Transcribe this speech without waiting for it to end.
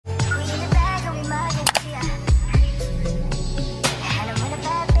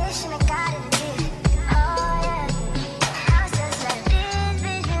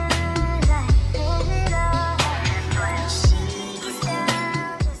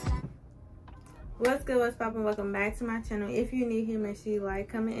What's good, what's poppin'? Welcome back to my channel. If you're new here, make sure you like,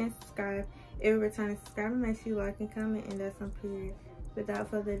 comment, and subscribe. If you're returning subscriber, make sure you like and comment, and that's on period. Without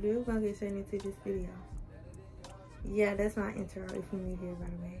further ado, we're gonna get straight into this video. Yeah, that's my intro if you're new here, by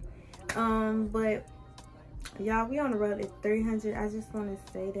the way. But y'all, we on the road to 300. I just want to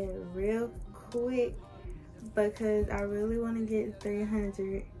say that real quick because I really want to get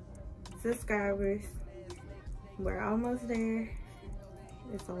 300 subscribers. We're almost there.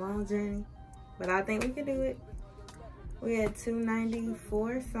 It's a long journey, but I think we can do it. We had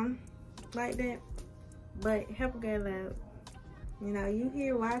 294, something like that. But help a girl out. You know, you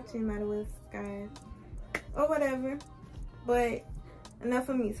here watching, might as well subscribe or whatever. But enough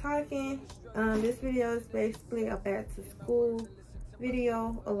of me talking. This video is basically a back to school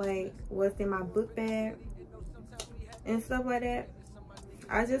video, or like what's in my book bag and stuff like that.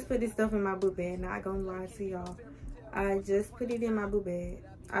 I just put this stuff in my book bag, not gonna lie to y'all. I just put it in my book bag.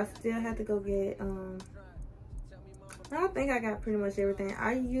 I still have to go get, I think I got pretty much everything.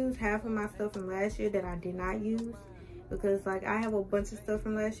 I used half of my stuff from last year that I did not use. Because, like, I have a bunch of stuff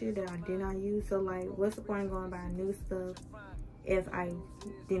from last year that I did not use. So, like, what's the point of going buy new stuff if I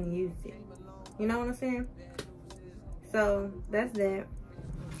didn't use it? You know what I'm saying? So, that's that.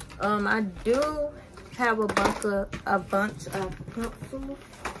 I do have a bunch of pencils.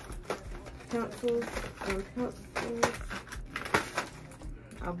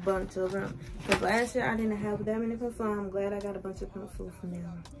 A bunch of them. Because last year I didn't have that many pencils, so I'm glad I got a bunch of pencils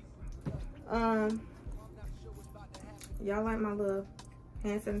now. Y'all like my little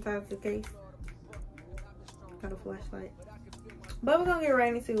hand sanitizer case? Got a flashlight. But we're gonna get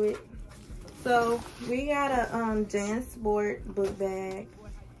right into it. So we got a Jan Sport book bag.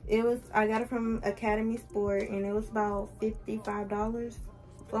 I got it from Academy Sport, and it was about $55,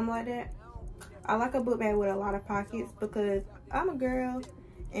 something like that. I like a book bag with a lot of pockets because I'm a girl,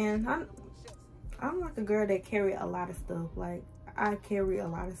 and I'm like a girl that carry a lot of stuff. Like, I carry a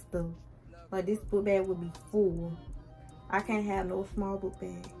lot of stuff. Like, this book bag would be full. I can't have no small book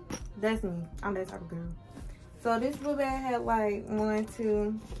bag. That's me. I'm that type of girl. So this book bag had like 1,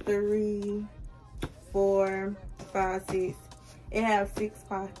 2, 3, 4, 5, 6. It has 6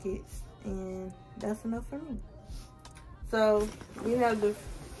 pockets, and that's enough for me. So we have the,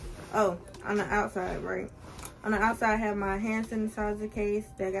 oh, on the outside, right? On the outside I have my hand sanitizer case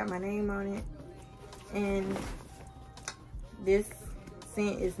that got my name on it. And this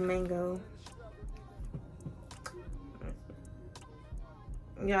scent is mango.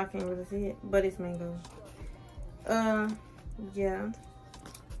 Y'all can't really see it, but it's mango. Yeah.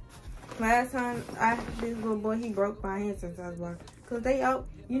 Last time this little boy, he broke my hand sanitizer box. Cause they out,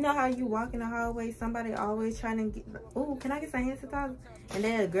 you know how you walk in the hallway, somebody always trying to get, oh, can I get some hand sanitizer? And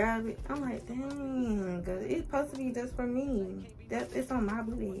they'll grab it. I'm like, dang, it's supposed to be just for me. It's on my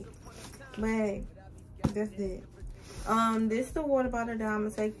booty. But that's it. This is the water bottle that I'm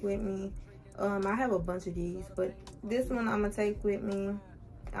gonna take with me. I have a bunch of these, but this one I'm gonna take with me.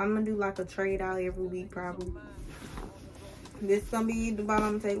 I'm gonna do like a trade out every week probably. This is gonna be the bottle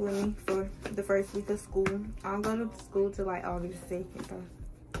I'm gonna take with me for the first week of school. I don't go to school till like August 2nd though.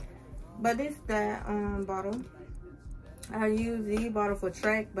 But this that bottle. I use the bottle for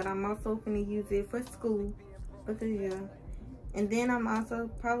track, but I'm also gonna use it for school because yeah. And then I'm also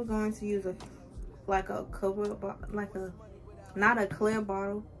probably going to use like a cover, like a, not a clear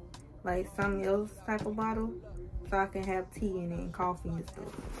bottle, like some else type of bottle, so I can have tea in it and coffee and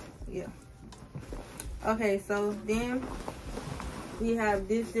stuff. Yeah. Okay, so then we have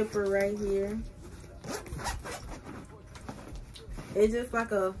this zipper right here. It's just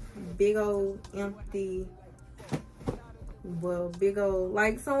like a big old empty, well, big old,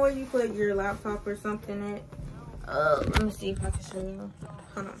 like somewhere you put your laptop or something at. Let me see if I can show you.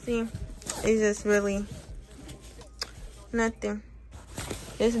 Hold on, see? It's just really nothing.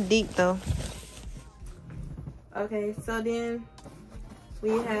 It's deep though. Okay, so then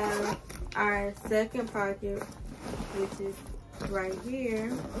we have our second pocket, which is right here.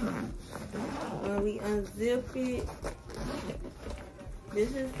 When we unzip it,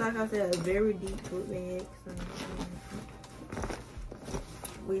 this is, like I said, a very deep book bag. So,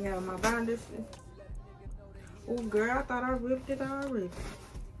 we have my binders. Oh girl, I thought I ripped it already.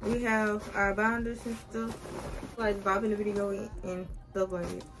 We have our binders and stuff, like Bob in the video and stuff like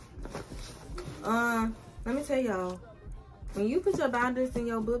that. Let me tell y'all, when you put your binders in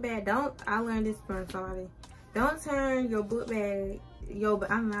your book bag, I learned this from somebody. Don't turn your book bag,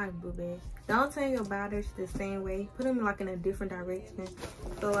 I'm not a book bag. Don't turn your binders the same way. Put them like in a different direction.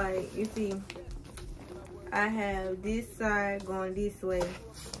 So like, you see, I have this side going this way.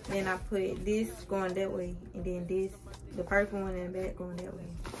 Then I put this going that way. And then this, the purple one in the back going that way.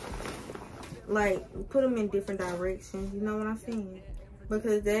 like put them in different directions. You know what I'm saying?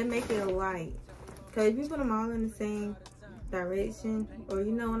 Because that make it light. Cause if you put them all in the same direction, or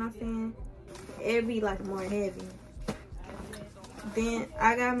you know what I'm saying, it'd be like more heavy. Then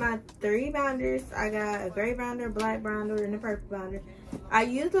I got my 3 binders. I got a gray binder, black binder, and a purple binder. I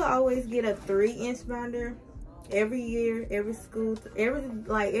used to always get a 3-inch binder every year, every school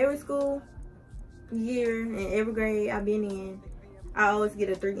year and every grade I've been in. I always get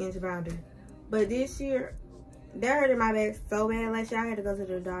a 3-inch binder. But this year, that hurted my back so bad last year. I had to go to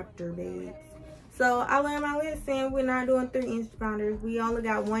the doctor, babes. So I learned my lesson. We're not doing 3-inch binders. We only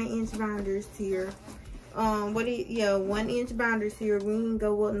got 1-inch binders here. 1-inch binders here. We ain't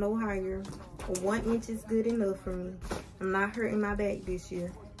go up no higher. 1 inch is good enough for me. I'm not hurting my back this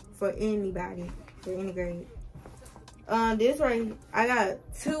year for anybody, for any grade. This right, I got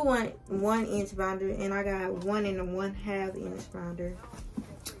 2 1-inch binder, and I got 1 1/2 inch binder.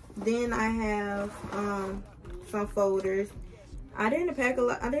 Then I have some folders. I didn't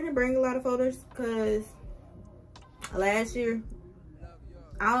bring a lot of folders because last year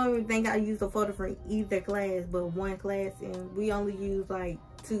I don't even think I used a folder for either class but one class, and we only used like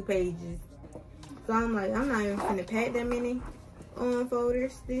 2 pages. So I'm like, I'm not even gonna pack that many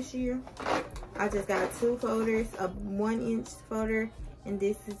folders this year. I just got 2 folders, a 1-inch folder, and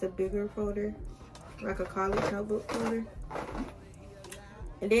this is a bigger folder, like a college notebook folder.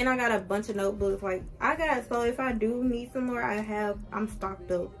 And then I got a bunch of notebooks. So if I do need some more, I'm stocked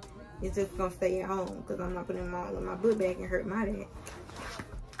up. It's just gonna stay at home because I'm not putting them all in my book bag and hurt my back.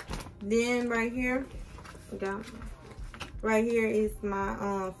 Then right here is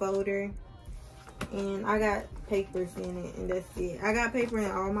my folder, and I got papers in it, and that's it. I got paper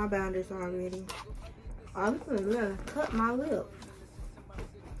in all my binders already. I'm gonna cut my lip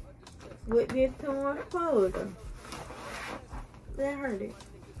with this torn folder. That hurt it.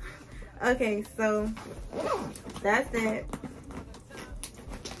 Okay, so that's that.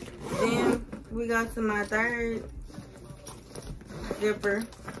 Then we go to my 3rd zipper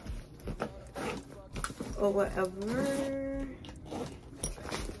or whatever.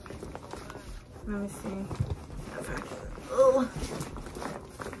 Let me see. Oh,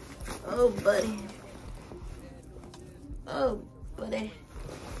 buddy. Oh, buddy.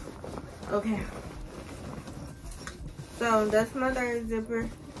 Okay. So that's my 3rd zipper.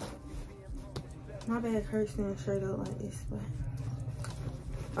 My back hurts in a shirt up like this,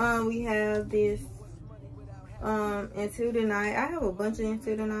 but we have this Into the Night. I have a bunch of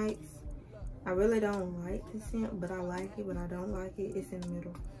Into the Nights. I really don't like the scent, but I like it, but I don't like it. It's in the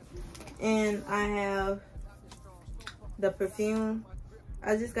middle. And I have the perfume.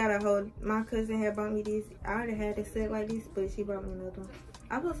 I just got a hold. My cousin had bought me this. I already had it set like this, but she bought me another one.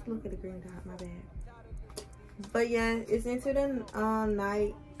 I was supposed to look at the green dot, my bad. But yeah, it's Into the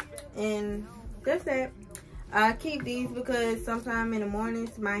Night, and that's that. I keep these because sometime in the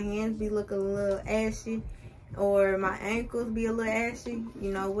mornings my hands be looking a little ashy, or my ankles be a little ashy.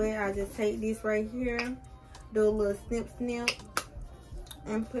 You know what? I just take this right here, do a little snip,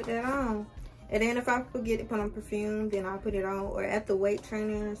 and put that on. And then if I forget to put on perfume, then I'll put it on. Or at the weight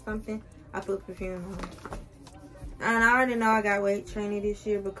training or something, I put perfume on. And I already know I got weight training this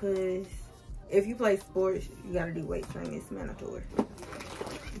year because if you play sports, you gotta do weight training. It's mandatory.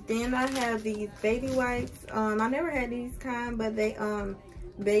 Then I have these baby wipes. I never had these kind, but they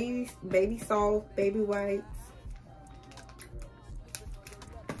baby soft baby wipes.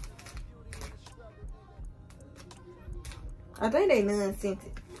 I think they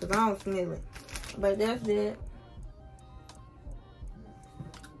non-scented because I don't smell it. But that's it.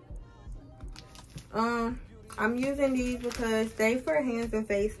 I'm using these because they for hands and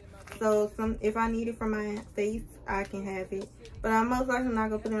face. So if I need it for my face, I can have it. But I'm most likely not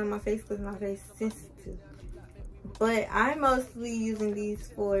gonna put it on my face because my face is sensitive. But I'm mostly using these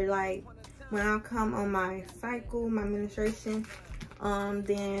for like when I come on my cycle, my menstruation.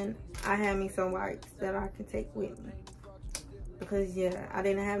 Then I have me some wipes that I can take with me. Because yeah, I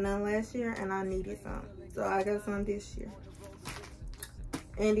didn't have none last year and I needed some. So I got some this year.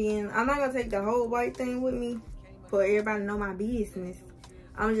 And then I'm not gonna take the whole white thing with me for everybody to know my business.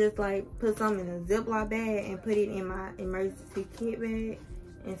 I'm just like put some in a Ziploc bag and put it in my emergency kit bag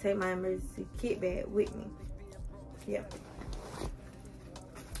and take my emergency kit bag with me. Yep.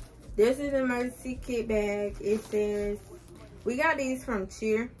 This is an emergency kit bag. It says, we got these from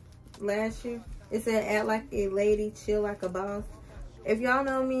Cheer last year. It said, act like a lady, chill like a boss. If y'all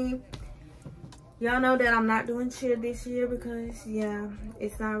know me, y'all know that I'm not doing Cheer this year because, yeah,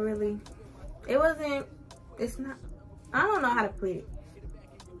 it's not really, it's not, I don't know how to put it.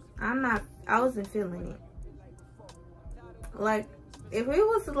 I wasn't feeling it. Like, if it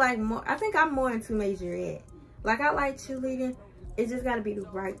was like more, I think I'm more into major ed. Like, I like cheerleading. It just gotta be the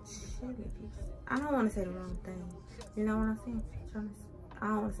right cheerleading. I don't want to say the wrong thing. You know what I'm saying? I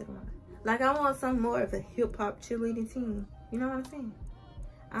don't want to say the wrong thing. Like, I want some more of a hip-hop cheerleading team. You know what I'm saying?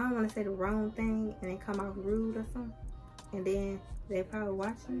 I don't want to say the wrong thing and then come out rude or something. And then they probably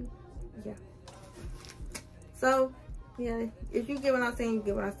watching. Yeah. So, yeah. If you get what I'm saying, you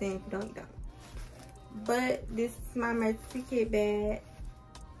get what I'm saying. If you don't, you don't. But this is my emergency kit bag.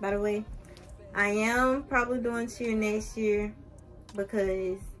 By the way, I am probably doing cheer next year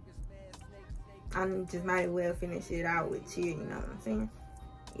because I just might as well finish it out with cheer, you know what I'm saying?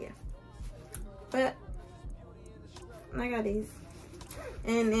 Yeah. But I got these.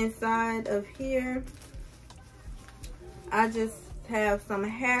 And inside of here, I just have some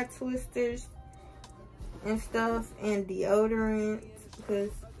hair twisters and stuff and deodorant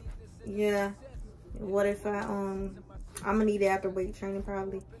because, yeah, what if I'm gonna need it after weight training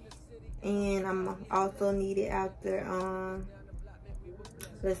probably. And I'm also need it after,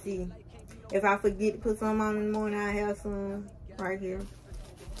 let's see, if I forget to put some on in the morning, I have some right here.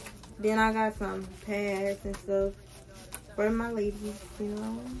 Then I got some pads and stuff for my ladies, you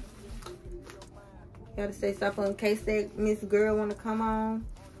know. Gotta say stuff in case that Miss Girl wanna come on.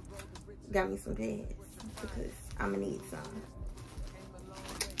 Got me some pads because I'm gonna need some.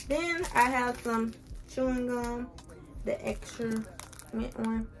 Then I have some chewing gum, the extra mint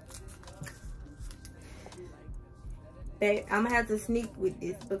one. Babe, I'm gonna have to sneak with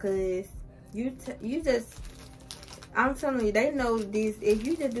this because you just, I'm telling you, they know this. If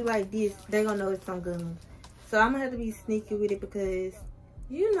you just do like this, they gonna know it's some gum. So I'm gonna have to be sneaky with it because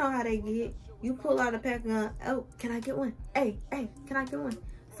you know how they get. You pull out a pack of gum. Oh, can I get one? Hey, can I get one?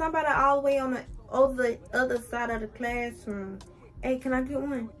 Somebody all the way on the other side of the classroom. Hey, can I get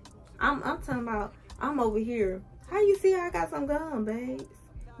one? I'm talking about, I'm over here. How you see I got some gum, babes?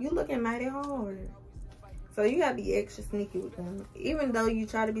 You looking mighty hard. So you gotta be extra sneaky with them. Even though you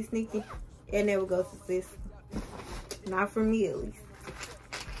try to be sneaky, it never goes successful. Not for me, at least.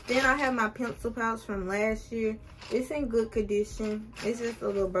 Then I have my pencil pouch from last year. It's in good condition. It's just a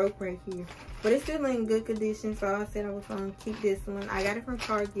little broke right here. But it's still in good condition, so I said I was gonna keep this one. I got it from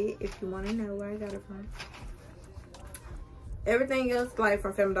Target, if you wanna know where I got it from. Everything else, like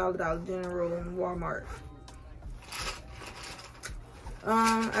from Family Dollar General and Walmart.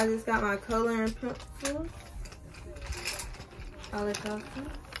 I just got my coloring pencil.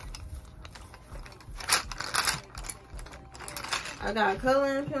 I got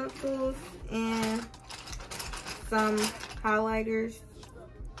coloring pencils and some highlighters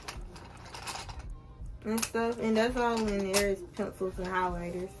and stuff, and that's all in there is pencils and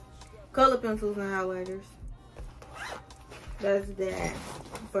highlighters, color pencils and highlighters. That's that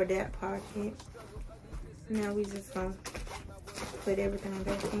for that pocket. Now we just gonna put everything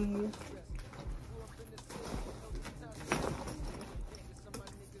back in here.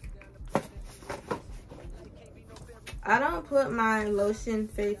 I don't put my lotion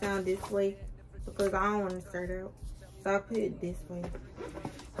face on this way because I don't want to start out. So I put it this way.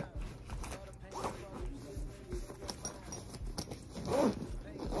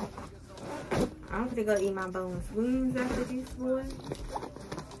 I'm gonna go eat my boneless wings after this, boy.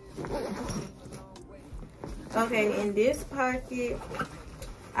 Okay, in this pocket,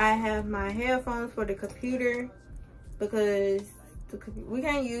 I have my headphones for the computer because we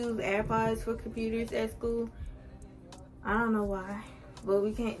can't use AirPods for computers at school. I don't know why, but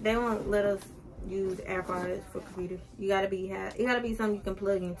we can't. They won't let us use AirPods for computers. It gotta be something you can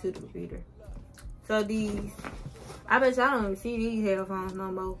plug into the computer. So these, I bet y'all don't even see these headphones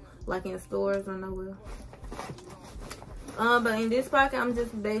no more, like in stores or nowhere. But in this pocket, I'm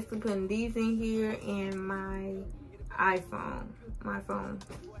just basically putting these in here and my iPhone, my phone.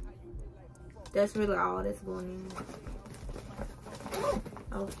 That's really all that's going in.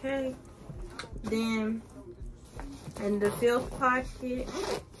 Okay. Then in the fifth pocket,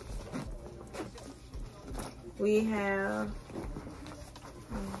 we have,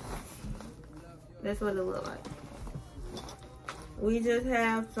 that's what it looks like. We just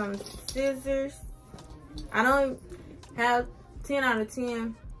have some scissors. I don't have 10 out of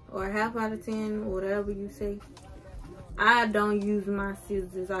 10 or half out of 10, whatever you say. I don't use my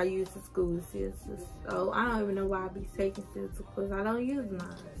scissors. I use the school scissors. So I don't even know why I be taking scissors because I don't use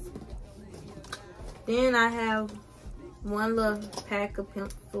mine. Then I have one little pack of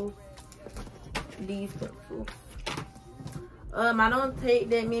pencils. These pencils. I don't take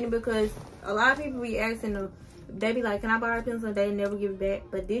that many because a lot of people be asking them. They be like, can I borrow a pencil? They never give it back.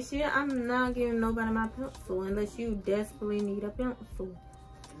 But this year, I'm not giving nobody my pencil unless you desperately need a pencil.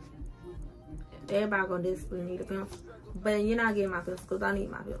 Everybody gonna desperately need a pencil. But you're not getting my pencils because I need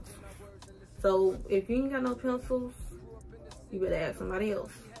my pencils. So if you ain't got no pencils, you better ask somebody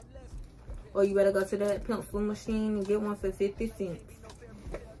else. Or you better go to that pencil machine and get one for 50 cents.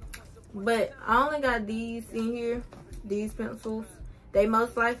 But I only got these in here, these pencils. They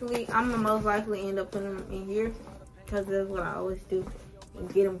most likely, I'm gonna most likely end up putting them in here because that's what I always do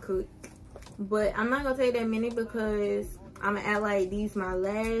and get them quick. But I'm not gonna take that many because I'm gonna act like these my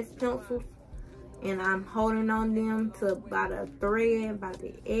last pencils, and I'm holding on them to by the thread, by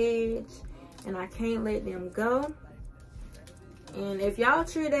the edge, and I can't let them go. And if y'all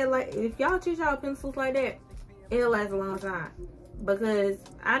treat that like, if y'all treat y'all pencils like that, it'll last a long time. Because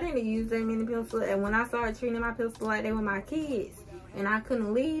I didn't use that many pencils, and when I started treating my pencils like they were my kids, and I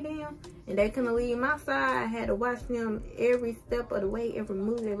couldn't leave them, and they couldn't leave my side, I had to watch them every step of the way, every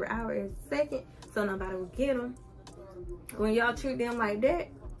move, every hour, every second, so nobody would get them. When y'all treat them like that,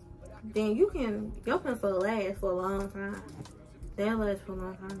 then you can, your pencil will last for a long time. They'll last for a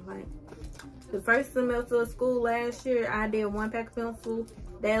long time. Like, the first semester of school last year, I did 1 pack of pencils.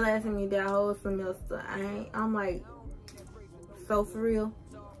 They lasted me that whole semester. I'm like, so for real.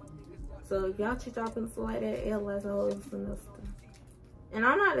 So if y'all treat y'all pencil like that, it'll last a whole semester. And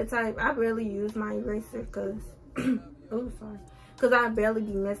I'm not the type, I barely use my eraser because, oh sorry, because I barely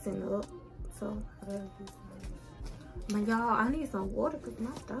be messing up. So I barely use my eraser. But y'all, I need some water because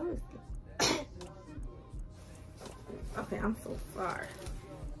my throat is okay, I'm so sorry.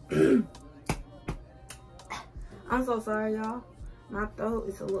 I'm so sorry, y'all. My throat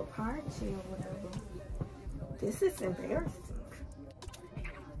is a little parchy or whatever. This is embarrassing.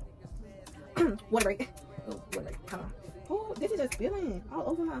 Water break. Oh, water break. Come on. Oh, this is just spilling all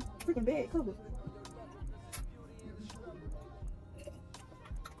over my freaking bed covers.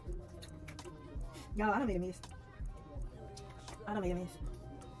 Y'all, I done made a mess. I done made a mess.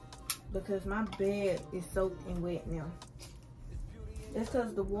 Because my bed is soaked and wet now. That's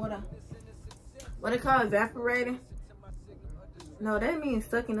because the water, what they call evaporating? No, that means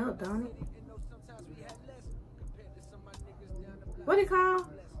sucking up, don't it? What it called?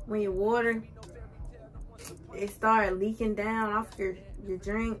 When your water, it started leaking down off your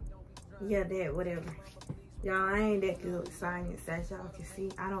drink. Yeah, that, whatever. Y'all, I ain't that good with science, as y'all can see.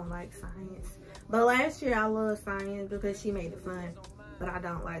 I don't like science. But last year I loved science because she made it fun. But I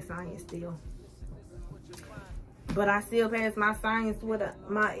don't like science still. But I still passed my science with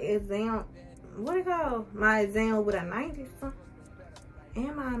my exam. What it called? My exam with a 90 something.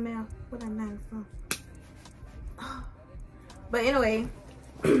 And my math with a 90 something. But anyway,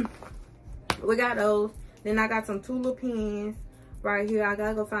 we got those. Then I got some Tula pens right here. I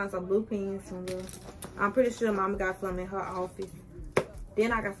gotta go find some blue pens somewhere. I'm pretty sure Mama got some in her office.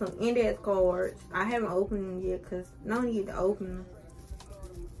 Then I got some index cards. I haven't opened them yet because no need to open them.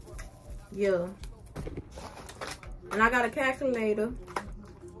 Yeah. And I got a calculator.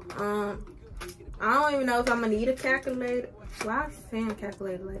 I don't even know if I'm gonna need a calculator. Well, I was saying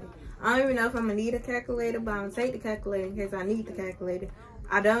calculator later. I don't even know if I'm gonna need a calculator, but I'm gonna take the calculator in case I need the calculator.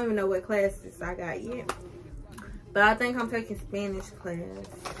 I don't even know what classes I got yet. But I think I'm taking Spanish class.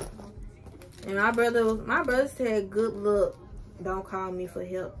 And my brother said, good luck, don't call me for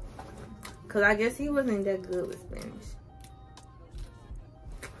help. Cause I guess he wasn't that good with Spanish.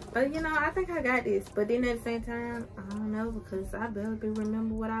 But you know, I think I got this. But then at the same time, I don't know, because I barely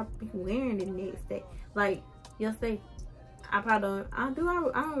remember what I'll be wearing the next day. Like yesterday, I probably don't.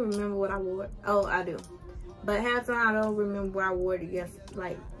 I don't remember what I wore. Oh, I do. But half the time I don't remember what I wore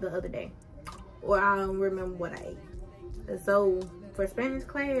like the other day, or I don't remember what I ate. So for Spanish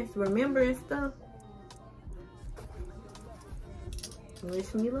class, remembering stuff,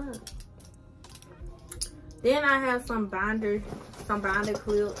 wish me luck. Then I have some binder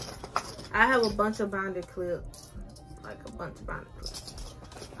clips. I have a bunch of binder clips, like a bunch of binder clips.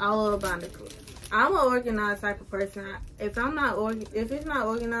 I love binder clips. I'm an organized type of person. If it's not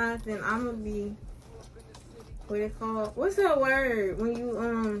organized, then I'm gonna be, what it called? What's that word when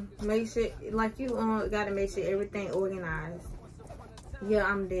you make sure, like you gotta make sure everything organized? Yeah,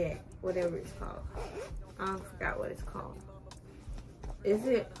 I'm that. Whatever it's called. I forgot what it's called. Is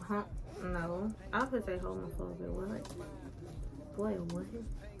it no, I would say homophobic. What? Boy, what?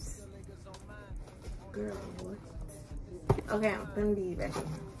 Girl, what? Okay, I'm gonna be back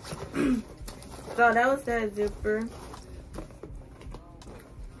in. So that was that zipper.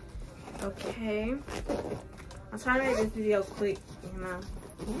 Okay. I'm trying to make this video quick, you know,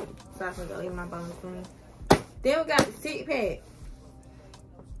 so I can go eat my bonus cream. Then we got the seat pad.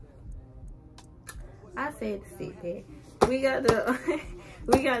 I said the seat pad. We got the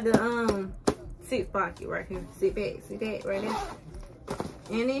we got the seat pocket right here. Seat pad right there.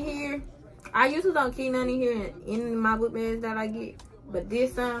 And in here, I usually don't keep none in here in my book bags that I get. But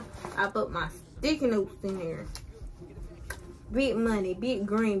this time, I put my sticky notes in there. Big money, big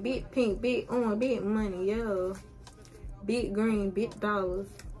green, big pink, big orange, big money, yo. Big green, big dollars,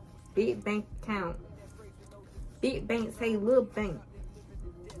 big bank account. Big bank say little bank.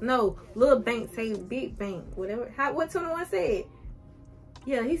 No, little bank say big bank. Whatever. What 21 said?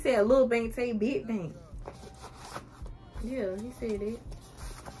 Yeah, he said little bank say big bank. Yeah, he said it.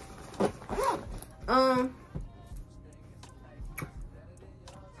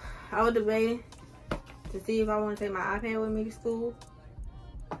 I was debating to see if I want to take my iPad with me to school.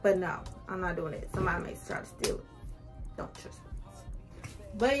 But no, I'm not doing it. Somebody may try to steal it. Don't trust me.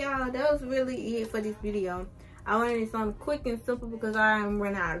 But y'all, that was really it for this video. I wanted something quick and simple because I am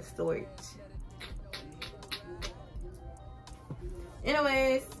running out of storage.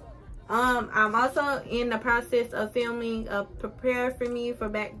 Anyways, I'm also in the process of filming a prepare for me for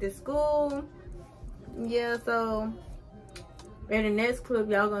back to school. Yeah, so in the next clip,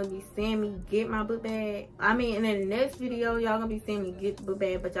 y'all gonna be seeing me get my book bag. I mean, in the next video, y'all gonna be seeing me get the book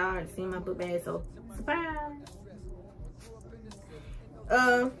bag, but y'all already seen my book bag, so surprise.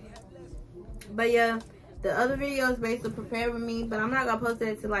 But yeah, the other video is basically prepare with me, but I'm not gonna post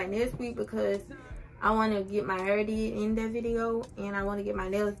that till like next week because I want to get my hair did in that video and I want to get my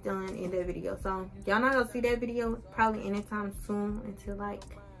nails done in that video. So y'all not gonna see that video probably anytime soon until like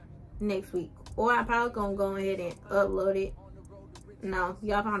next week, or I'm probably gonna go ahead and upload it. No,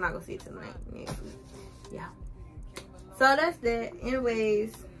 y'all probably not gonna see it till next week. Yeah. So that's that.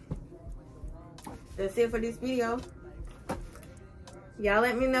 Anyways, that's it for this video. Y'all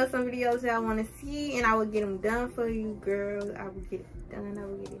let me know some videos y'all want to see and I will get them done for you, girls. I will get it done. I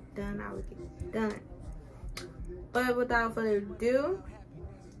will get it done. I will get it done. But without further ado,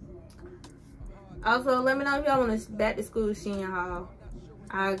 also let me know if y'all want to back to school Shein haul.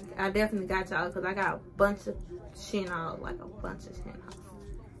 I definitely got y'all because I got a bunch of Shein haul, like a bunch of Shein haul.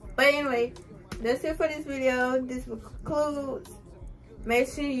 But anyway, that's it for this video. This will conclude. Make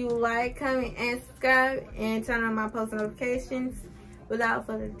sure you like, comment, and subscribe, and turn on my post notifications. Without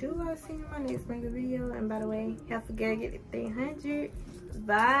further ado, I'll see you in my next video. And by the way, have to get it 300.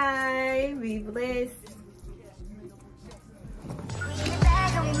 Bye. Be blessed.